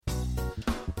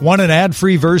Want an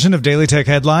ad-free version of Daily Tech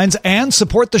Headlines and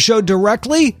support the show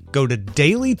directly? Go to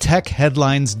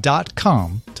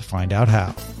dailytechheadlines.com to find out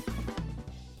how.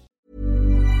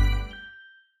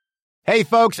 Hey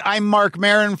folks, I'm Mark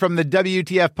Maron from the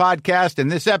WTF Podcast,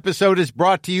 and this episode is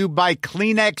brought to you by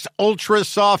Kleenex Ultra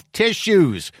Soft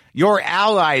Tissues, your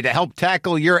ally to help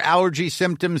tackle your allergy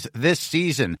symptoms this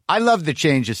season. I love the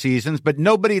change of seasons, but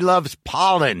nobody loves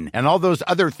pollen and all those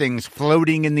other things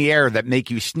floating in the air that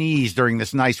make you sneeze during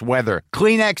this nice weather.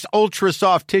 Kleenex Ultra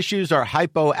Soft Tissues are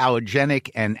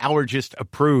hypoallergenic and allergist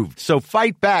approved, so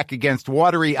fight back against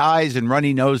watery eyes and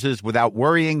runny noses without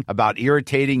worrying about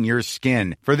irritating your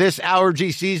skin. For this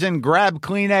allergy season, grab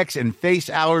Kleenex and face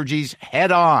allergies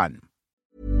head on.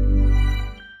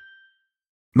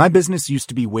 My business used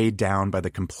to be weighed down by the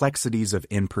complexities of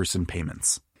in-person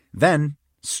payments. Then,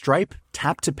 Stripe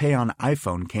Tap to Pay on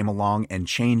iPhone came along and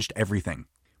changed everything.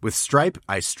 With Stripe,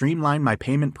 I streamlined my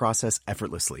payment process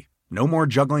effortlessly. No more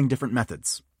juggling different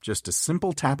methods. Just a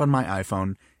simple tap on my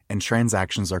iPhone and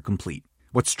transactions are complete.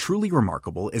 What's truly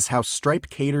remarkable is how Stripe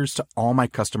caters to all my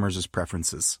customers'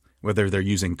 preferences. Whether they're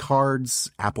using cards,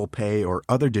 Apple Pay, or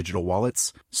other digital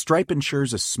wallets, Stripe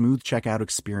ensures a smooth checkout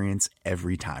experience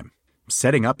every time.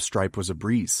 Setting up Stripe was a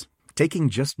breeze, taking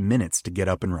just minutes to get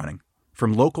up and running.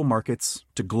 From local markets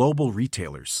to global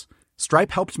retailers,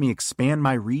 Stripe helped me expand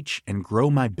my reach and grow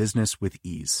my business with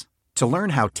ease. To learn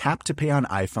how Tap to Pay on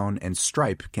iPhone and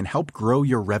Stripe can help grow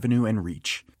your revenue and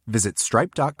reach, visit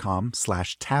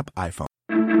stripe.com/tapiphone.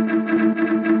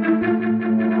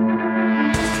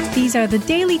 These are the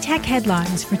Daily Tech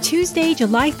Headlines for Tuesday,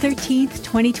 July 13th,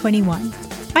 2021.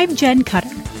 I'm Jen Cutter.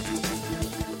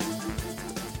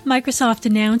 Microsoft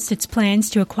announced its plans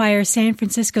to acquire San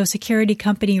Francisco security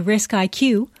company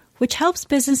RiskIQ, which helps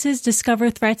businesses discover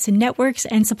threats in networks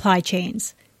and supply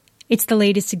chains. It's the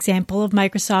latest example of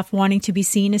Microsoft wanting to be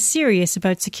seen as serious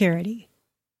about security.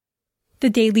 The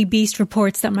Daily Beast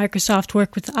reports that Microsoft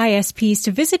worked with ISPs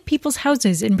to visit people's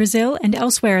houses in Brazil and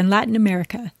elsewhere in Latin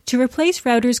America to replace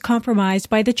routers compromised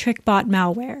by the TrickBot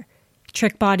malware.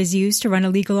 TrickBot is used to run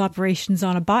illegal operations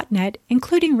on a botnet,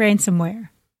 including ransomware.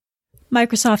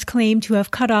 Microsoft claimed to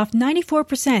have cut off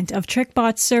 94% of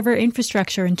TrickBot's server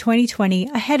infrastructure in 2020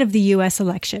 ahead of the U.S.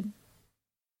 election.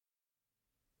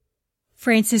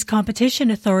 France's competition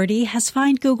authority has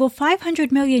fined Google 500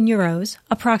 million euros,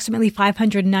 approximately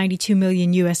 $592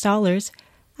 million US dollars,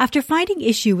 after finding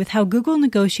issue with how Google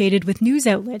negotiated with news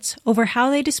outlets over how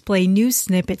they display news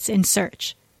snippets in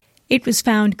search. It was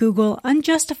found Google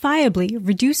unjustifiably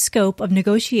reduced scope of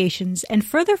negotiations, and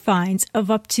further fines of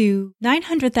up to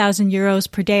 900,000 euros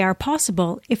per day are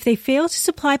possible if they fail to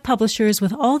supply publishers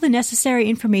with all the necessary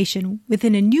information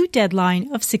within a new deadline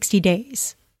of 60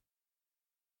 days.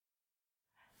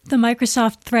 The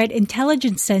Microsoft Threat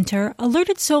Intelligence Center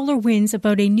alerted SolarWinds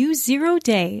about a new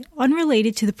zero-day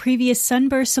unrelated to the previous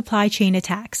Sunburst supply chain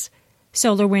attacks.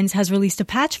 SolarWinds has released a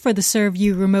patch for the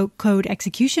ServU remote code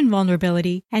execution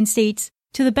vulnerability and states,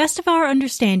 "To the best of our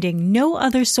understanding, no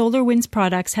other SolarWinds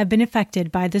products have been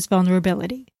affected by this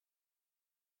vulnerability."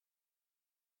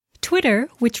 Twitter,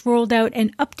 which rolled out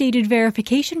an updated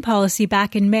verification policy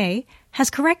back in May, has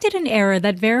corrected an error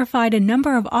that verified a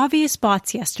number of obvious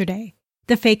bots yesterday.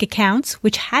 The fake accounts,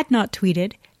 which had not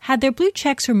tweeted, had their blue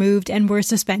checks removed and were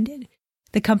suspended.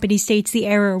 The company states the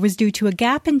error was due to a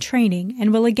gap in training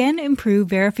and will again improve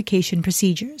verification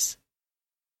procedures.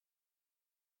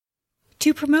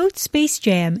 To promote Space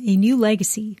Jam: A New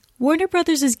Legacy, Warner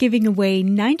Bros. Is giving away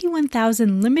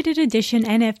 91,000 limited edition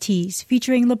NFTs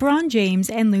featuring LeBron James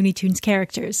and Looney Tunes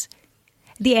characters.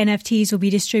 The NFTs will be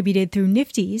distributed through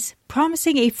Nifty's,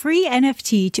 promising a free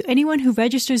NFT to anyone who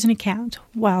registers an account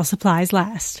while supplies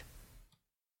last.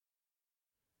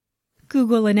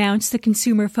 Google announced the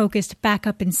consumer-focused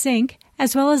Backup and Sync,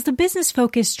 as well as the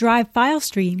business-focused Drive file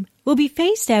stream, will be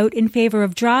phased out in favor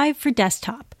of Drive for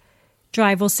desktop.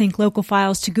 Drive will sync local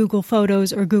files to Google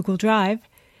Photos or Google Drive,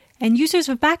 and users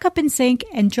of Backup and Sync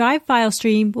and Drive file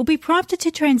stream will be prompted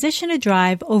to transition to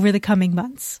Drive over the coming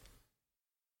months.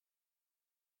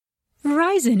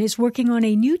 Verizon is working on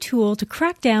a new tool to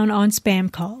crack down on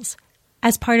spam calls.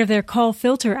 As part of their Call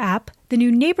Filter app, the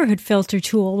new Neighborhood Filter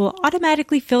tool will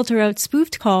automatically filter out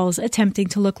spoofed calls attempting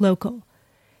to look local.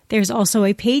 There's also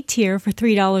a paid tier for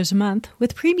 $3 a month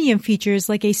with premium features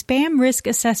like a spam risk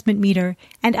assessment meter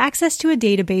and access to a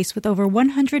database with over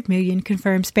 100 million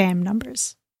confirmed spam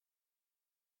numbers.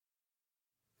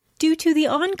 Due to the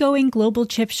ongoing global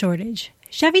chip shortage,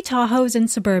 Chevy Tahoes and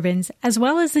Suburbans, as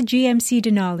well as the GMC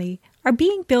Denali, are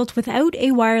being built without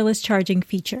a wireless charging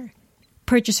feature.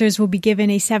 Purchasers will be given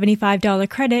a $75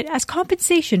 credit as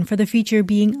compensation for the feature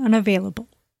being unavailable.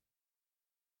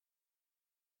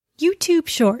 YouTube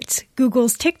Shorts,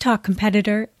 Google's TikTok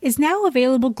competitor, is now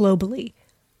available globally.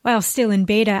 While still in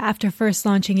beta after first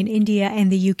launching in India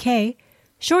and the UK,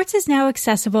 Shorts is now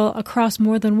accessible across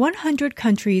more than 100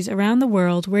 countries around the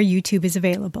world where YouTube is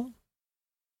available.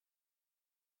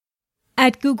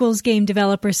 At Google's Game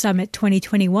Developer Summit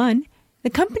 2021,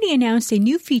 the company announced a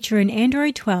new feature in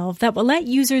Android 12 that will let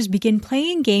users begin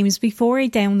playing games before a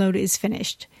download is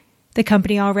finished. The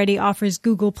company already offers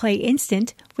Google Play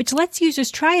Instant, which lets users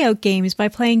try out games by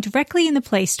playing directly in the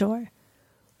Play Store.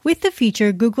 With the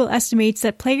feature, Google estimates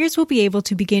that players will be able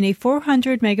to begin a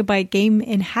 400-megabyte game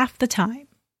in half the time.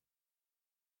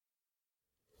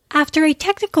 After a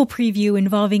technical preview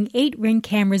involving 8 Ring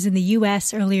cameras in the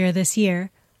US earlier this year,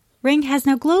 Ring has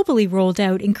now globally rolled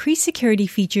out increased security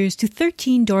features to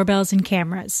 13 doorbells and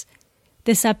cameras.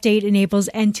 This update enables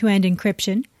end-to-end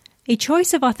encryption, a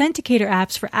choice of authenticator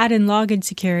apps for add-in login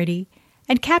security,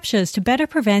 and CAPTCHAs to better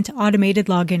prevent automated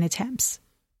login attempts.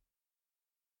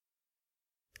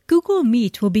 Google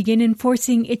Meet will begin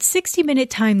enforcing its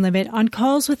 60-minute time limit on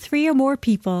calls with 3 or more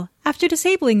people after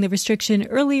disabling the restriction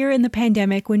earlier in the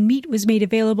pandemic when Meet was made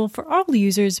available for all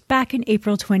users back in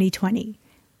April 2020.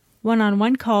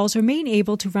 One-on-one calls remain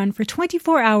able to run for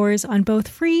 24 hours on both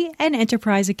free and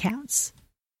enterprise accounts.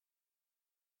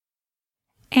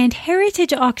 And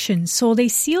Heritage Auctions sold a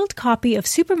sealed copy of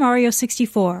Super Mario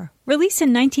 64, released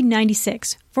in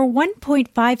 1996, for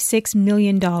 $1.56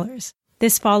 million.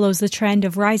 This follows the trend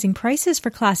of rising prices for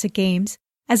classic games,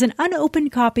 as an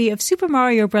unopened copy of Super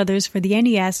Mario Bros. For the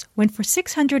NES went for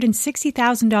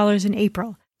 $660,000 in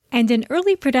April, and an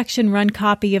early production run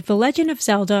copy of The Legend of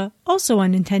Zelda, also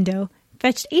on Nintendo,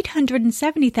 fetched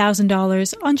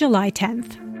 $870,000 on July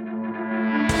 10th.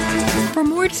 For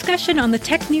more discussion on the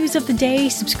tech news of the day,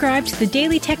 subscribe to the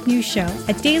Daily Tech News Show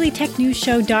at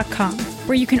dailytechnewsshow.com,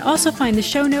 where you can also find the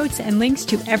show notes and links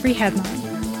to every headline.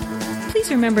 Please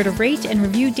remember to rate and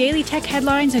review Daily Tech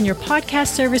Headlines on your podcast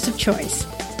service of choice.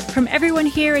 From everyone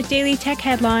here at Daily Tech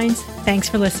Headlines, thanks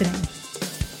for listening.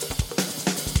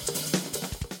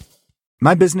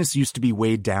 My business used to be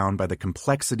weighed down by the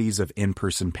complexities of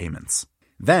in-person payments.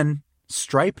 Then,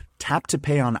 Stripe Tap to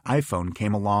Pay on iPhone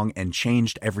came along and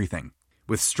changed everything.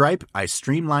 With Stripe, I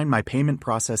streamlined my payment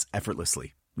process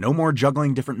effortlessly. No more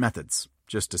juggling different methods.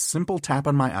 Just a simple tap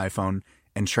on my iPhone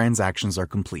and transactions are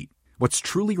complete. What's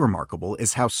truly remarkable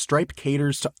is how Stripe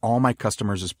caters to all my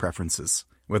customers' preferences.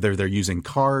 Whether they're using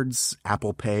cards,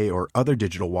 Apple Pay, or other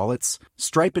digital wallets,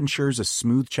 Stripe ensures a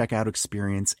smooth checkout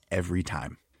experience every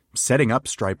time. Setting up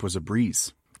Stripe was a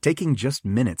breeze, taking just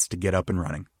minutes to get up and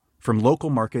running. From local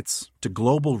markets to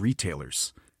global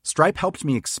retailers, Stripe helped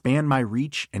me expand my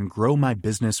reach and grow my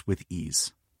business with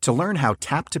ease. To learn how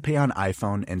Tap to Pay on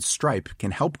iPhone and Stripe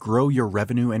can help grow your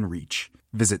revenue and reach,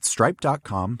 visit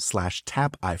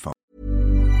stripe.com/tapiphone.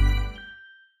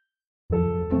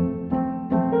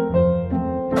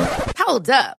 Hold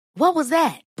up. What was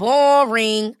that?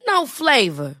 Boring. No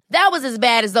flavor. That was as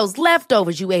bad as those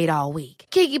leftovers you ate all week.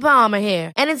 Keke Palmer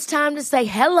here, and it's time to say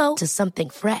hello to something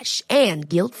fresh and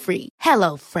guilt-free.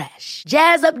 Hello Fresh.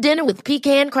 Jazz up dinner with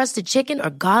pecan-crusted chicken or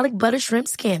garlic butter shrimp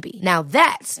scampi. Now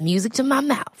that's music to my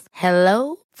mouth.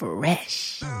 Hello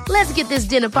Fresh. Let's get this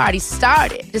dinner party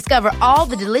started. Discover all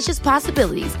the delicious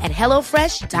possibilities at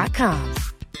HelloFresh.com.